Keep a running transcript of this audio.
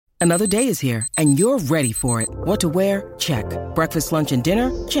Another day is here, and you're ready for it. What to wear? Check. Breakfast, lunch, and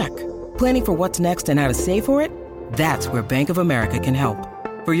dinner? Check. Planning for what's next and how to save for it? That's where Bank of America can help.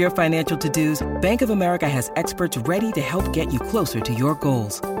 For your financial to-dos, Bank of America has experts ready to help get you closer to your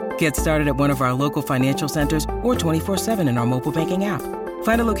goals. Get started at one of our local financial centers or 24/7 in our mobile banking app.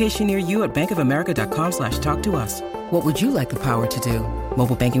 Find a location near you at bankofamerica.com/talktous. What would you like the power to do?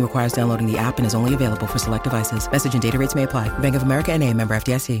 Mobile banking requires downloading the app and is only available for select devices. Message and data rates may apply. Bank of America N.A., member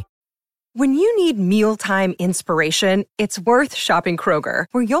FDIC. When you need mealtime inspiration, it's worth shopping Kroger,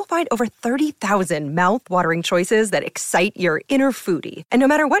 where you'll find over 30,000 mouth-watering choices that excite your inner foodie. And no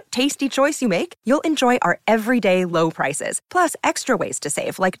matter what tasty choice you make, you'll enjoy our everyday low prices, plus extra ways to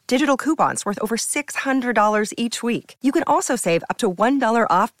save, like digital coupons worth over $600 each week. You can also save up to $1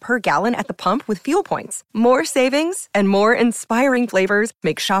 off per gallon at the pump with fuel points. More savings and more inspiring flavors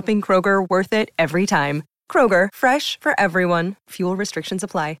make shopping Kroger worth it every time. Kroger, fresh for everyone. Fuel restrictions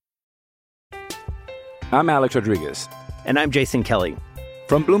apply. I'm Alex Rodriguez. And I'm Jason Kelly.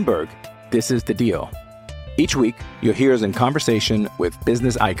 From Bloomberg, this is The Deal. Each week, you'll hear us in conversation with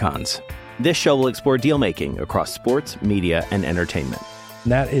business icons. This show will explore deal-making across sports, media, and entertainment.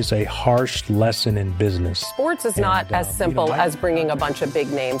 That is a harsh lesson in business. Sports is not as simple as bringing a bunch of big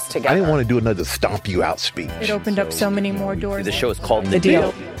names together. I didn't want to do another stomp you out speech. It opened up so many more doors. The show is called The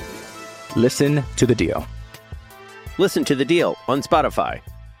Deal. Listen to The Deal. Listen to The Deal on Spotify.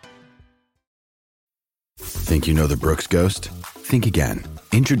 Think you know the Brooks Ghost? Think again.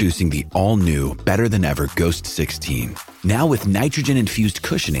 Introducing the all-new, better-than-ever Ghost 16. Now with nitrogen-infused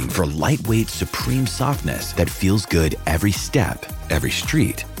cushioning for lightweight, supreme softness that feels good every step, every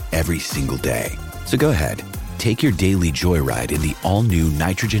street, every single day. So go ahead, take your daily joyride in the all-new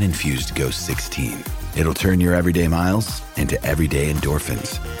nitrogen-infused Ghost 16. It'll turn your everyday miles into everyday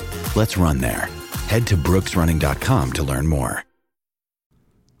endorphins. Let's run there. Head to brooksrunning.com to learn more.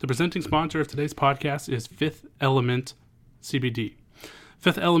 The presenting sponsor of today's podcast is Fifth Element CBD.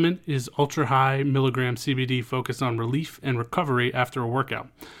 Fifth Element is ultra-high milligram CBD focused on relief and recovery after a workout.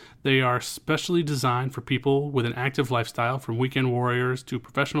 They are specially designed for people with an active lifestyle, from weekend warriors to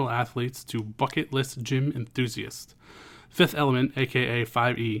professional athletes to bucket list gym enthusiasts. Fifth Element, aka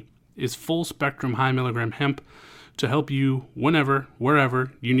 5E, is full-spectrum high milligram hemp to help you whenever,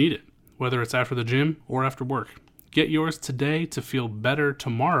 wherever you need it, whether it's after the gym or after work. Get yours today to feel better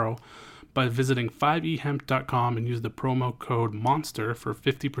tomorrow by visiting 5ehemp.com and use the promo code MONSTER for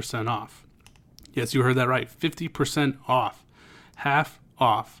 50% off. Yes, you heard that right. 50% off. Half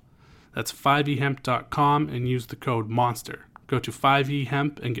off. That's 5ehemp.com and use the code MONSTER. Go to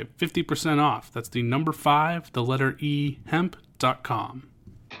 5ehemp and get 50% off. That's the number 5, the letter E, hemp.com.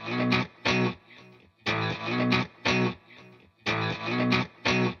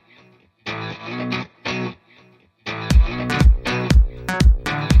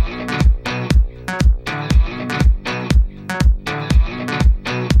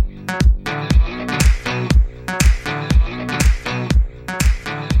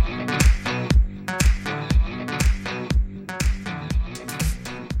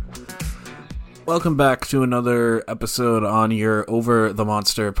 Welcome back to another episode on your Over the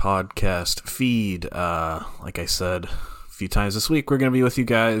Monster podcast feed. Like I said a few times this week, we're going to be with you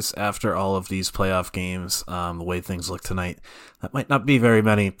guys after all of these playoff games. The way things look tonight, that might not be very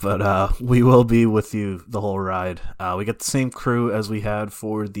many, but we will be with you the whole ride. We got the same crew as we had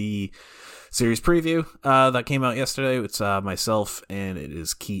for the series preview that came out yesterday. It's myself, and it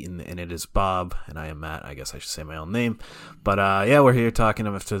is Keaton, and it is Bob, and I am Matt. I guess I should say my own name. But yeah, we're here talking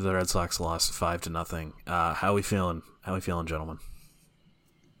after the Red Sox lost 5-0. How we feeling? How we feeling, gentlemen?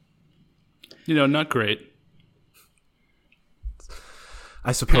 You know, not great.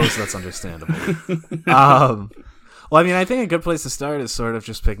 I suppose that's understandable. Well, I mean, I think a good place to start is sort of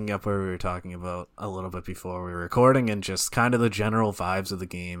just picking up where we were talking about a little bit before we were recording, and just kind of the general vibes of the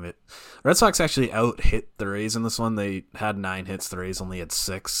game. Red Sox actually out-hit the Rays in this one. They had 9 hits. The Rays only had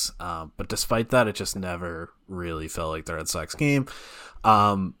 6. But despite that, it just never really felt like the Red Sox game.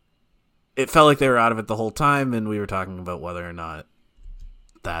 It felt like they were out of it the whole time, and we were talking about whether or not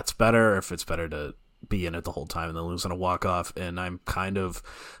that's better, or if it's better to be in it the whole time and then lose on a walk-off. And I'm kind of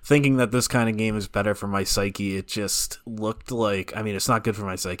thinking that this kind of game is better for my psyche. It just looked like, I mean, it's not good for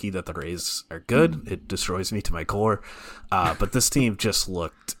my psyche that the Rays are good. It destroys me to my core. But this team just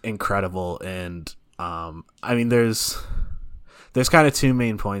looked incredible. And I mean, there's kind of 2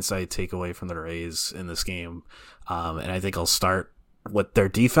 main points I take away from the Rays in this game. And I think I'll start with their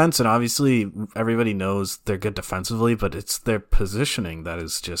defense. And obviously everybody knows they're good defensively, but it's their positioning that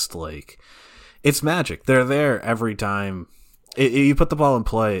is just like, it's magic. They're there every time You put the ball in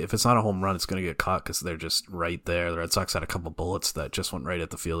play. If it's not a home run, it's going to get caught because they're just right there. The Red Sox had a couple bullets that just went right at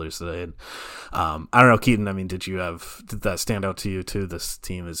the fielders today. And I don't know, Keaton. I mean, did that stand out to you too? This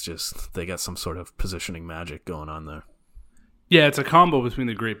team is they got some sort of positioning magic going on there. Yeah, it's a combo between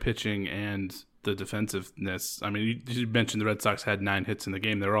the great pitching and the defensiveness. I mean, you mentioned the Red Sox had 9 hits in the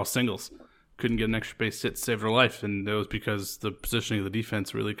game. They were all singles. Couldn't get an extra base hit to save their life, and it was because the positioning of the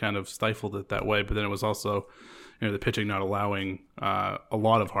defense really kind of stifled it that way. But then it was also, the pitching not allowing a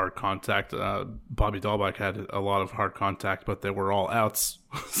lot of hard contact. Bobby Dahlbeck had a lot of hard contact, but they were all outs,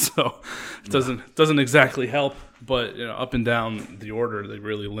 so it doesn't exactly help. But up and down the order, they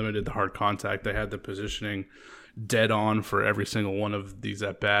really limited the hard contact. They had the positioning dead on for every single one of these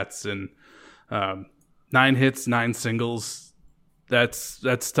at bats, and 9 hits, 9 singles. That's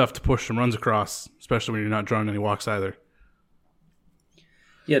tough to push some runs across, especially when you're not drawing any walks either.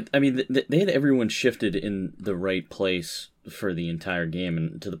 Yeah, I mean, they had everyone shifted in the right place for the entire game,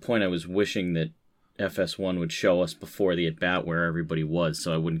 and to the point I was wishing that FS1 would show us before the at-bat where everybody was,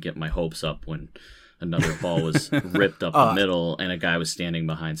 so I wouldn't get my hopes up when another ball was ripped up the middle and a guy was standing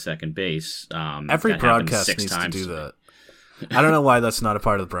behind second base. Every broadcast needs to do that. I don't know why that's not a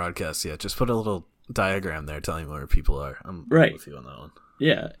part of the broadcast yet. Just put a little diagram there telling where people are. I'm with you on that one.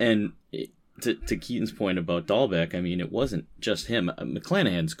 Yeah, and to Keaton's point about Dahlbeck, I mean, it wasn't just him.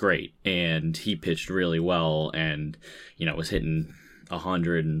 McClanahan's great, and he pitched really well, and was hitting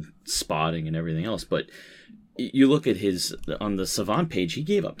 100 and spotting and everything else. But you look at on the Savant page, he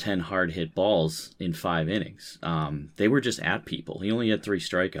gave up 10 hard hit balls in 5 innings. They were just at people. He only had 3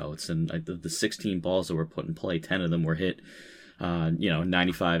 strikeouts, and the 16 balls that were put in play, 10 of them were hit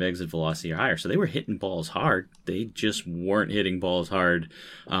 95 exit velocity or higher. So they were hitting balls hard. They just weren't hitting balls hard,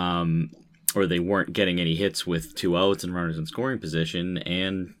 or they weren't getting any hits with 2 outs and runners in scoring position.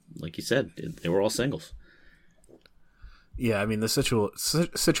 And like you said, they were all singles. Yeah, I mean, the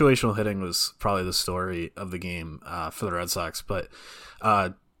situational hitting was probably the story of the game for the Red Sox. But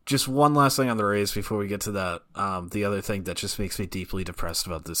just one last thing on the Rays before we get to that. The other thing that just makes me deeply depressed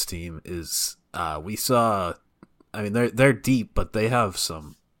about this team is we saw... I mean, they're deep, but they have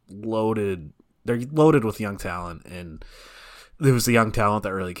some they're loaded with young talent, and it was the young talent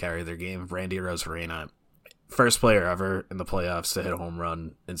that really carried their game. Randy Arozarena, first player ever in the playoffs to hit a home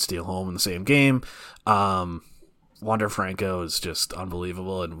run and steal home in the same game. Wander Franco is just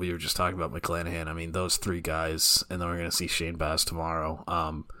unbelievable, and we were just talking about McClanahan. I mean, those 3 guys, and then we're going to see Shane Bass tomorrow.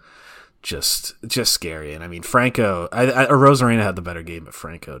 Just scary. And I mean, Franco, Arozarena had the better game, but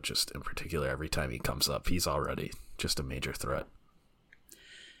Franco just in particular, every time he comes up, he's already just a major threat.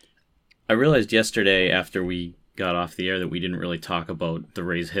 I realized yesterday after we got off the air that we didn't really talk about the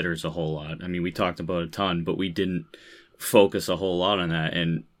Rays hitters a whole lot. I mean, we talked about a ton, but we didn't focus a whole lot on that.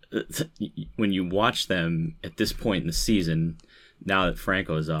 And when you watch them at this point in the season, now that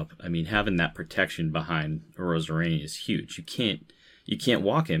Franco is up, I mean, having that protection behind Arozarena is huge. You can't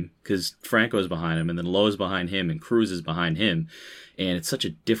walk him because Franco is behind him, and then Lowe's behind him, and Cruz is behind him. And it's such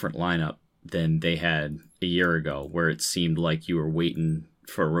a different lineup than they had a year ago, where it seemed like you were waiting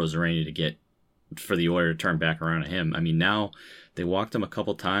for Arozarena for the order to turn back around to him. I mean, now they walked him a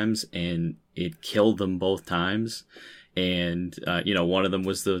couple times, and it killed them both times. And, one of them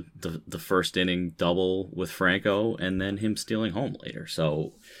was the first inning double with Franco, and then him stealing home later.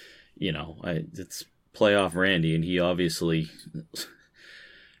 So, it's playoff Randy, and he obviously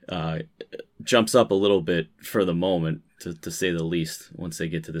jumps up a little bit for the moment, to say the least, once they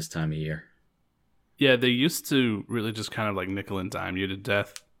get to this time of year. Yeah, they used to really just kind of like nickel and dime you to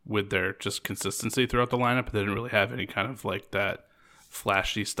death with their just consistency throughout the lineup. They didn't really have any kind of like that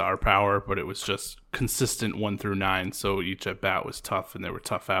flashy star power, but it was just consistent 1 through 9, so each at bat was tough and there were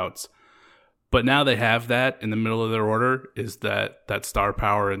tough outs. But now they have that in the middle of their order, is that star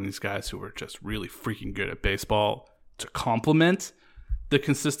power and these guys who are just really freaking good at baseball to complement the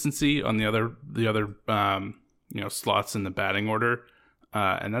consistency on the other slots in the batting order,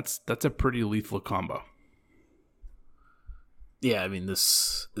 and that's a pretty lethal combo. Yeah, I mean,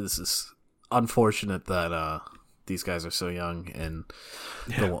 this is unfortunate that these guys are so young, and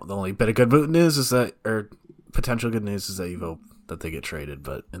the only bit of good news is that, or potential good news is that you hope that they get traded,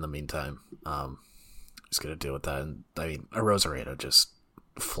 but in the meantime, just gonna deal with that. And I mean, Arozarena just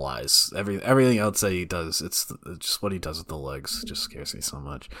flies. Everything else that he does, it's just what he does with the legs just scares me so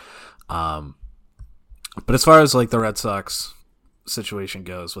much. But as far as like the Red Sox situation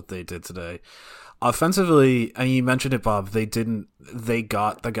goes, what they did today, offensively, I mean, you mentioned it, Bob. They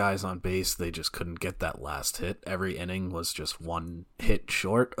got the guys on base. They just couldn't get that last hit. Every inning was just one hit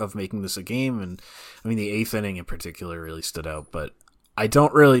short of making this a game. And I mean, the 8th inning in particular really stood out. But I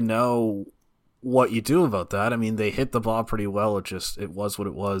don't really know what you do about that. I mean, they hit the ball pretty well. It was what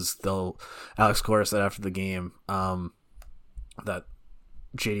it was. Alex Cora said after the game that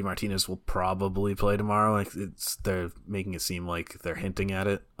JD Martinez will probably play tomorrow. Like they're making it seem like they're hinting at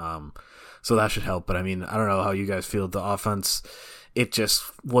it. So that should help. But I mean, I don't know how you guys feel. The offense, it just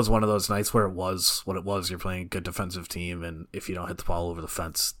was one of those nights where it was what it was. You're playing a good defensive team, and if you don't hit the ball over the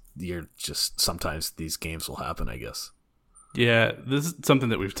fence, sometimes these games will happen, I guess. Yeah, this is something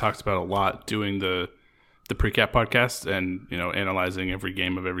that we've talked about a lot doing the Precap podcast and, analyzing every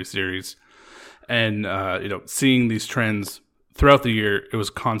game of every series. And, seeing these trends throughout the year, it was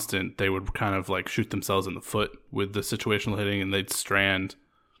constant. They would kind of like shoot themselves in the foot with the situational hitting, and they'd strand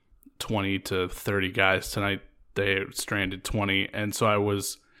 20 to 30 guys. Tonight, they stranded 20. And so I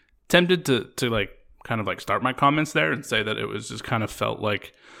was tempted to like kind of like start my comments there and say that it was just kind of felt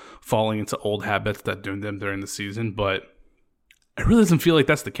like falling into old habits that doomed them during the season. But it really doesn't feel like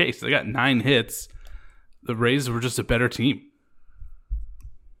that's the case. They got 9 hits. The Rays were just a better team.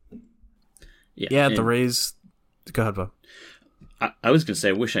 Yeah, the Rays. Go ahead, Bob. I was going to say,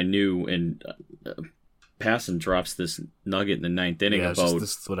 I wish I knew, and Passan drops this nugget in the 9th inning about...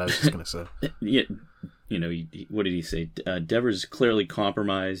 this is what I was just going to say. Yeah, what did he say? Devers clearly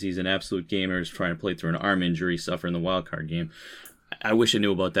compromised. He's an absolute gamer. He's trying to play through an arm injury, suffering the wild card game. I wish I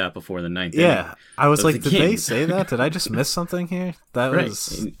knew about that before the 9th inning. Yeah, I was like, did they say that? Did I just miss something here? That was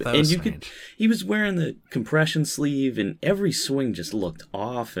strange. He was wearing the compression sleeve, and every swing just looked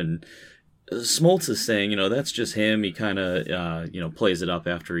off. And Smoltz is saying, that's just him. He kind of, plays it up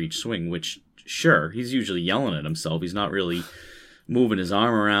after each swing, which, sure, he's usually yelling at himself. He's not really moving his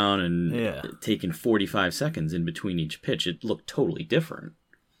arm around and taking 45 seconds in between each pitch. It looked totally different.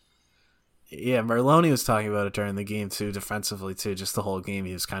 Yeah, Merloni was talking about it during the game too, defensively too. Just the whole game,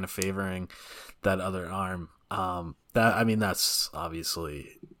 he was kind of favoring that other arm. That's obviously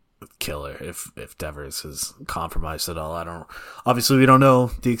killer if Devers is compromised at all. Obviously we don't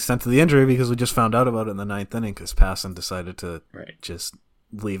know the extent of the injury because we just found out about it in the 9th inning because Passan decided to just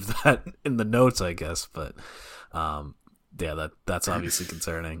leave that in the notes, I guess. But that's obviously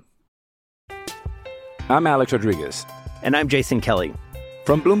concerning. I'm Alex Rodriguez. And I'm Jason Kelly.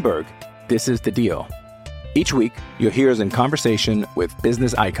 From Bloomberg, this is The Deal. Each week, you'll hear us in conversation with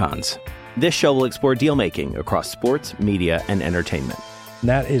business icons. This show will explore deal-making across sports, media, and entertainment.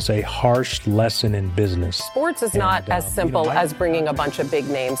 That is a harsh lesson in business. Sports is not as simple as bringing a bunch of big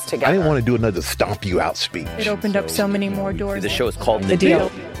names together. I didn't want to do another stomp you out speech. It opened up so many more doors. The show is called The Deal.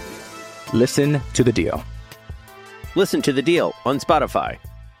 Listen to The Deal. Listen to The Deal on Spotify.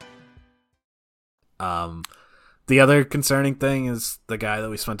 The other concerning thing is the guy that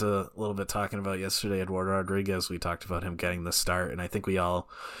we spent a little bit talking about yesterday, Eduardo Rodriguez. We talked about him getting the start, and I think we all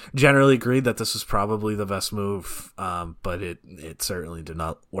generally agreed that this was probably the best move, but it certainly did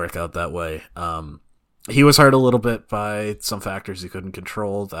not work out that way. He was hurt a little bit by some factors he couldn't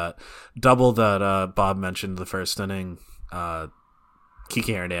control. That double that Bob mentioned the first inning,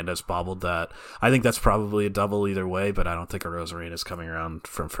 Kike Hernandez bobbled that. I think that's probably a double either way, but I don't think Arozarena is coming around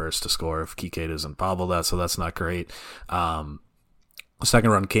from first to score if Kike doesn't bobble that, so that's not great. The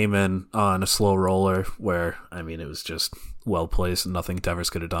second run came in on a slow roller where, it was just well placed and nothing Devers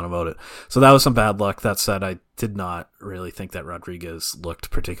could have done about it. So that was some bad luck. That said, I did not really think that Rodriguez looked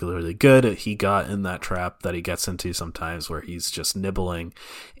particularly good. He got in that trap that he gets into sometimes where he's just nibbling,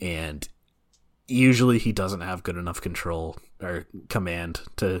 and usually he doesn't have good enough control or command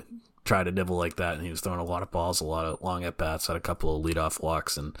to try to nibble like that, and he was throwing a lot of balls, a lot of long at bats, had a couple of leadoff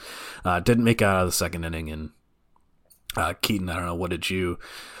walks, and didn't make it out of the second inning. And Keaton, I don't know, what did you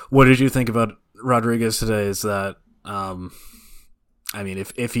think about Rodriguez today? Is that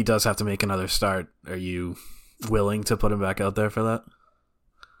if he does have to make another start, are you willing to put him back out there for that?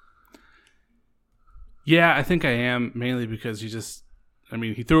 Yeah, I think I am, mainly because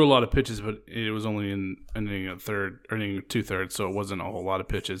he threw a lot of pitches, but it was only in inning 2/3, so it wasn't a whole lot of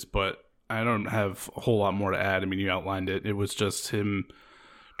pitches. But I don't have a whole lot more to add. You outlined it. It was just him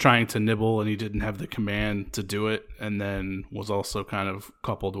trying to nibble, and he didn't have the command to do it, and then was also kind of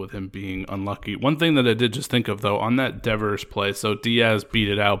coupled with him being unlucky. One thing that I did just think of, though, on that Devers play, so Diaz beat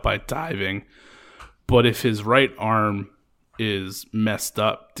it out by diving, but if his right arm is messed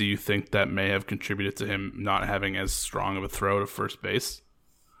up, do you think that may have contributed to him not having as strong of a throw to first base?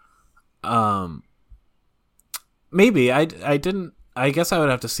 Maybe. I guess I would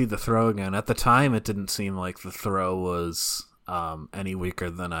have to see the throw again. At the time, it didn't seem like the throw was any weaker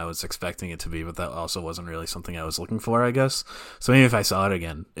than I was expecting it to be, but that also wasn't really something I was looking for, I guess. So maybe if I saw it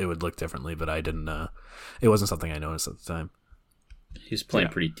again, it would look differently, but I didn't. It wasn't something I noticed at the time. He's playing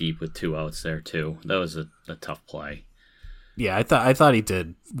pretty deep with 2 outs there too. That was a tough play. Yeah, I thought he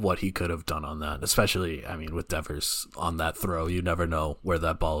did what he could have done on that, especially, I mean, with Devers on that throw. You never know where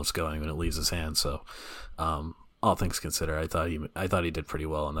that ball is going when it leaves his hand. So, all things considered, I thought he did pretty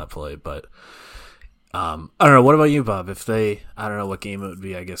well on that play. But I don't know. What about you, Bob? I don't know what game it would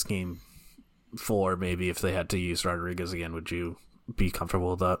be. I guess game 4, maybe, if they had to use Rodriguez again. Would you be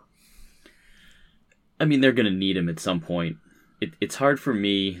comfortable with that? I mean, they're going to need him at some point. It's hard for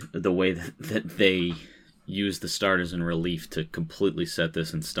me the way that they use the starters in relief to completely set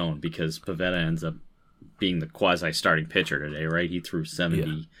this in stone, because Pivetta ends up being the quasi-starting pitcher today, right? He threw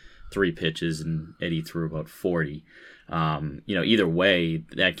 73 pitches and Eddie threw about 40. Either way,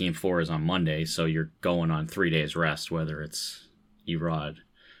 that game 4 is on Monday, so you're going on 3 days rest, whether it's Erod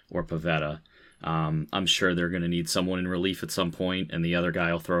or Pivetta. I'm sure they're going to need someone in relief at some point, and the other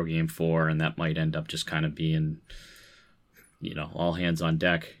guy will throw game 4, and that might end up just kind of being, all hands on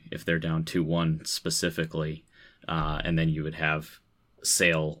deck if they're down 2-1 specifically. And then you would have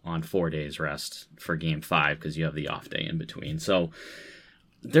Sale on 4 days rest for game 5 because you have the off day in between. So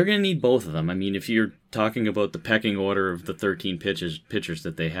they're going to need both of them. I mean, if you're talking about the pecking order of the 13 pitchers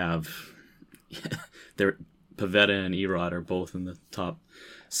that they have, Pivetta and Erod are both in the top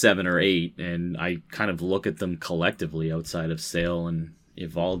 7 or 8, and I kind of look at them collectively outside of Sale and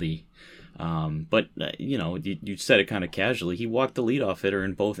Eovaldi. But you said it kind of casually. He walked the leadoff hitter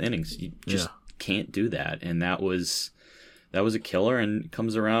in both innings. You just can't do that, and that was a killer. And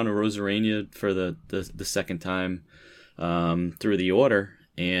comes around to Rosarena for the second time through the order,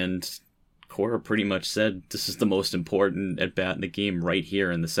 and Cora pretty much said this is the most important at bat in the game right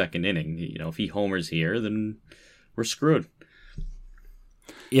here in the second inning. If he homers here, then we're screwed.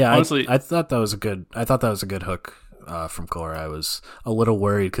 Yeah, honestly, I thought that was a good hook from Cora. I was a little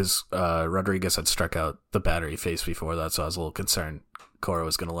worried because Rodriguez had struck out the batter he faced before that, so I was a little concerned Cora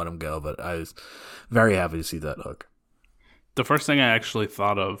was going to let him go, but I was very happy to see that hook. The first thing I actually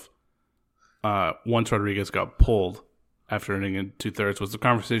thought of once Rodriguez got pulled after an inning and 2/3 was the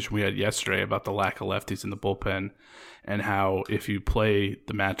conversation we had yesterday about the lack of lefties in the bullpen, and how if you play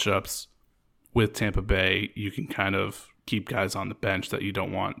the matchups with Tampa Bay, you can kind of keep guys on the bench that you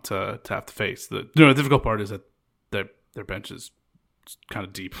don't want to have to face. The difficult part is that their bench is kind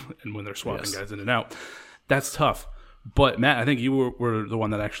of deep, and when they're swapping guys in and out, that's tough. But Matt, I think you were the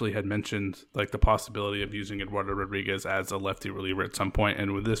one that actually had mentioned like the possibility of using Eduardo Rodriguez as a lefty reliever at some point,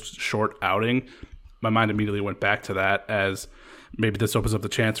 and with this short outing, my mind immediately went back to that, as maybe this opens up the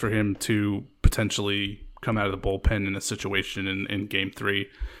chance for him to potentially come out of the bullpen in a situation in Game 3,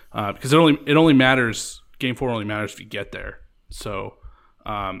 because it only matters. Game 4 only matters if you get there. So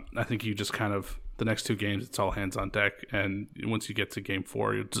I think you just kind of, the next 2 games, it's all hands on deck, and once you get to Game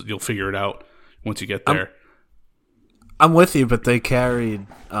 4, you'll figure it out once you get there. I'm with you, but they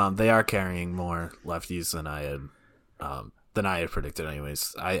are carrying more lefties than I had predicted.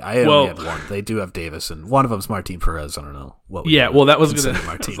 Anyways, I only had one. They do have Davis, and one of them's Martin Perez. I don't know what. That was gonna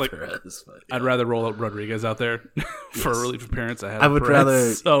Martin like, Perez. But, I'd rather roll out Rodriguez out there for a relief appearance. I would Perez,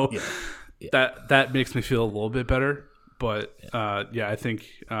 rather. So that makes me feel a little bit better. But I think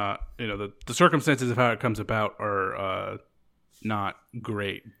the circumstances of how it comes about are not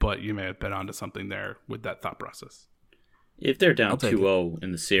great. But you may have bet onto something there with that thought process. If they're down 2-0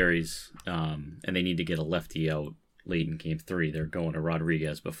 in the series, and they need to get a lefty out late in Game 3, they're going to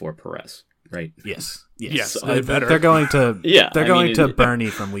Rodriguez before Perez, right? Yes. So they're going to going to Bernie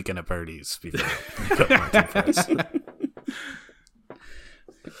from Weekend at Birdies before Martin Perez.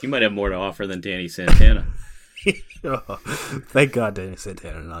 You might have more to offer than Danny Santana. Thank God Danny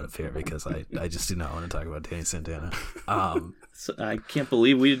Santana not up here, because I just do not want to talk about Danny Santana. So I can't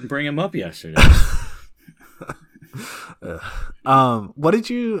believe we didn't bring him up yesterday. What did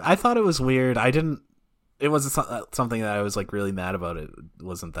you? I thought it was weird. It wasn't something that I was like really mad about. It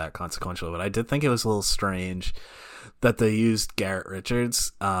wasn't that consequential, but I did think it was a little strange that they used Garrett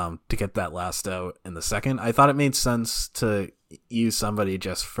Richards to get that last out in the second. I thought it made sense to use somebody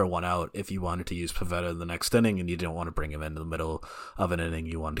just for one out if you wanted to use Pivetta in the next inning and you didn't want to bring him into the middle of an inning.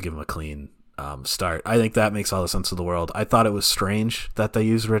 You wanted to give him a clean start. I think that makes all the sense of the world. I thought it was strange that they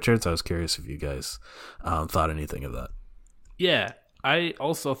used Richards. I was curious if you guys thought anything of that. Yeah, I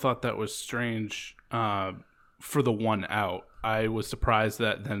also thought that was strange for the one out. I was surprised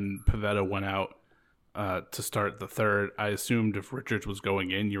that then Pivetta went out to start the third. I assumed if Richards was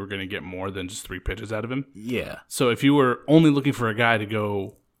going in, you were going to get more than just 3 pitches out of him. Yeah. So if you were only looking for a guy to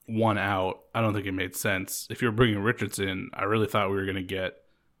go one out, I don't think it made sense. If you were bringing Richards in, I really thought we were going to get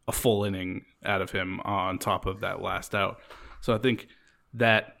a full inning out of him on top of that last out. So I think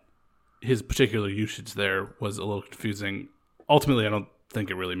that his particular usage there was a little confusing. Ultimately, I don't think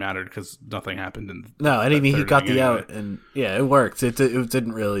it really mattered because nothing happened. He got the out, and it worked. It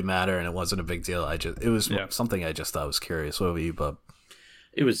didn't really matter, and it wasn't a big deal. It was something I just thought was curious. What about you, Bub?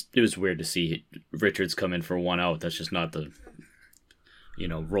 It was weird to see Richards come in for one out. That's just not the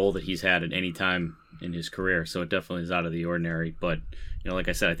role that he's had at any time in his career. So it definitely is out of the ordinary. But like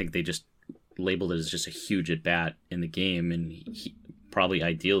I said, I think they just labeled it as just a huge at bat in the game, and probably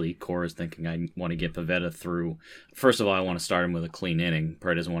ideally, Cora is thinking, I want to get Pivetta through. First of all, I want to start him with a clean inning.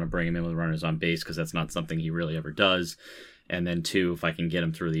 Probably doesn't want to bring him in with runners on base because that's not something he really ever does. And then 2, if I can get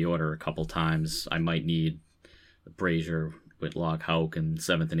him through the order a couple times, I might need Brazier, Whitlock, Houck in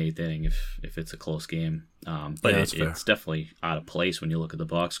 7th and 8th inning if it's a close game. But it's definitely out of place when you look at the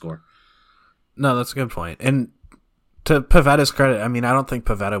box score. No, that's a good point. And to Pivetta's credit, I mean, I don't think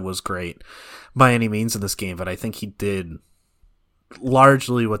Pivetta was great by any means in this game, but I think he did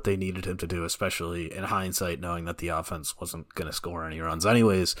largely what they needed him to do, especially in hindsight, knowing that the offense wasn't going to score any runs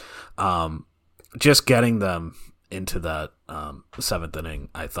anyways. Just getting them into that 7th inning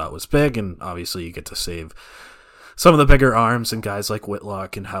I thought was big, and obviously you get to save some of the bigger arms, and guys like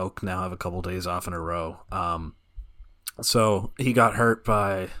Whitlock and Houck now have a couple days off in a row. So he got hurt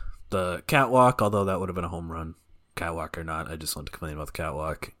by the catwalk, although that would have been a home run. Catwalk or not, I just want to complain about the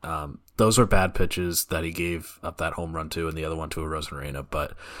catwalk. Those were bad pitches that he gave up that home run to, and the other one to a Rosarena.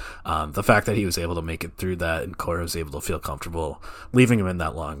 But the fact that he was able to make it through that and Cora was able to feel comfortable leaving him in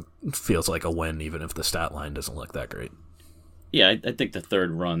that long feels like a win, even if the stat line doesn't look that great. Yeah, I think the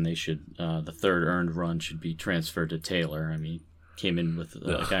third run the third earned run should be transferred to Taylor. I mean, came in with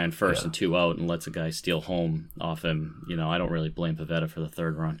a guy on first and 2 out and lets a guy steal home off him. I don't really blame Pivetta for the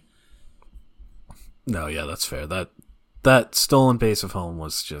third run. No, yeah, that's fair. That stolen base of home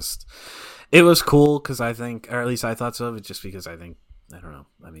was just, it was cool because I think, or at least I thought so, just because I don't know.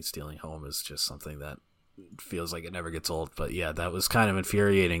 I mean, stealing home is just something that feels like it never gets old. But yeah, that was kind of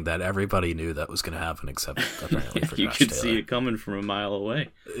infuriating that everybody knew that was going to happen except apparently for you Josh could Taylor. See it coming from a mile away.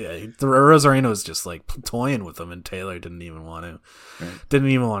 Yeah, the Rosarena was just like toying with him, and Taylor didn't even want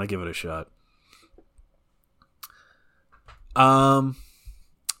to give it a shot.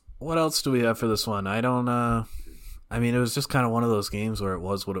 What else do we have for this one? I mean, it was just kind of one of those games where it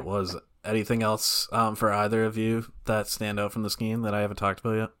was what it was. Anything else for either of you that stand out from this game that I haven't talked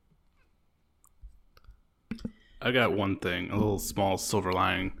about yet? I got one thing, a little small silver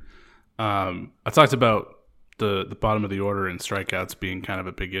lining. I talked about the bottom of the order and strikeouts being kind of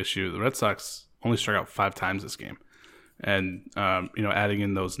a big issue. The Red Sox only struck out 5 times this game. And, adding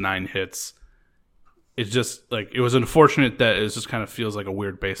in those 9 hits, it's just like, it was unfortunate that it just kind of feels like a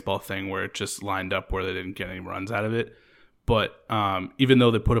weird baseball thing where it just lined up where they didn't get any runs out of it. But even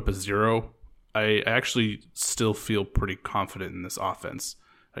though they put up a 0, I actually still feel pretty confident in this offense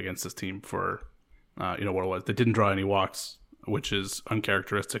against this team for, what it was. They didn't draw any walks, which is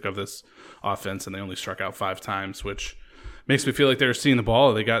uncharacteristic of this offense, and they only struck out 5 times, which makes me feel like they were seeing the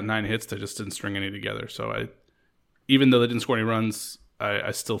ball. They got 9 hits, they just didn't string any together. So even though they didn't score any runs,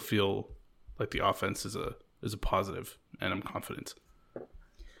 I still feel like the offense is a positive, and I'm confident.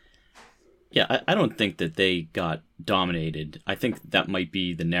 Yeah, I don't think that they got dominated. I think that might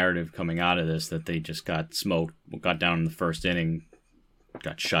be the narrative coming out of this, that they just got smoked, got down in the first inning,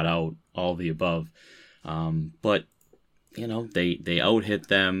 got shut out, all of the above. But, they out-hit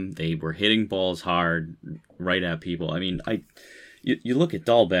them. They were hitting balls hard right at people. I mean, you look at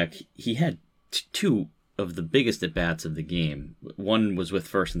Dahlbeck, he had 2 of the biggest at-bats of the game. One was with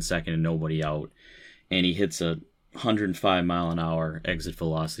first and second and nobody out, and he hits a 105-mile-an-hour exit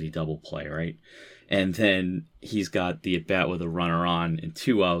velocity double play, right? And then he's got the at-bat with a runner on and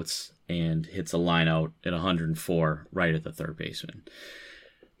 2 outs and hits a line out at 104 right at the third baseman.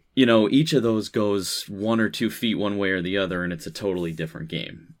 Each of those goes 1 or 2 feet one way or the other, and it's a totally different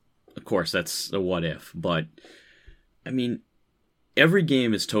game. Of course, that's a what-if, but, I mean, every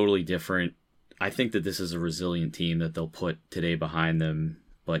game is totally different. I think that this is a resilient team that they'll put today behind them,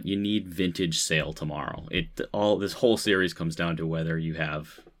 but you need vintage Sale tomorrow. This whole series comes down to whether you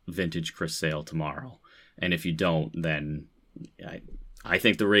have vintage Chris Sale tomorrow, and if you don't, then I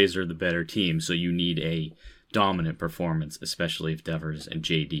think the Rays are the better team. So you need a dominant performance, especially if Devers and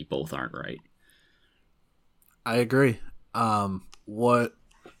JD both aren't right. I agree.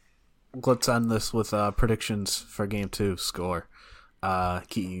 Let's end this with predictions for Game 2 score.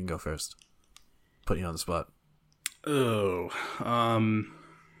 Keaton, you can go first. Put you on the spot.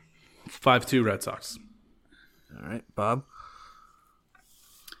 5-2 Red Sox. All right, Bob?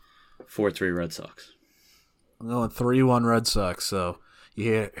 4-3 Red Sox. I'm going 3-1 Red Sox, so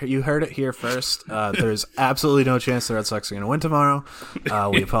You heard it here first. There's absolutely no chance the Red Sox are going to win tomorrow.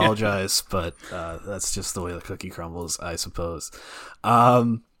 We apologize, but that's just the way the cookie crumbles, I suppose.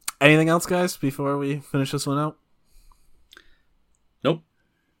 Anything else, guys, before we finish this one out? Nope.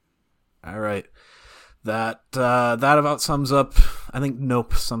 All right. That about sums up. I think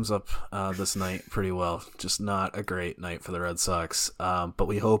Nope sums up this night pretty well. Just not a great night for the Red Sox. But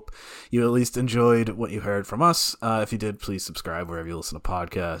we hope you at least enjoyed what you heard from us. If you did, please subscribe wherever you listen to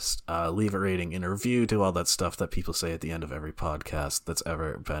podcasts. Leave a rating and a review. Do all that stuff that people say at the end of every podcast that's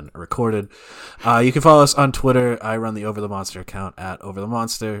ever been recorded. You can follow us on Twitter. I run the Over the Monster account at Over the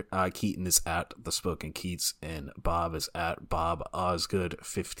Monster. Keaton is at The Spoken Keats, and Bob is at Bob Osgood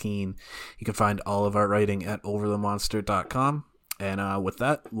 15. You can find all of our writing at overthemonster.com. And with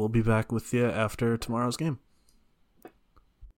that, we'll be back with you after tomorrow's game.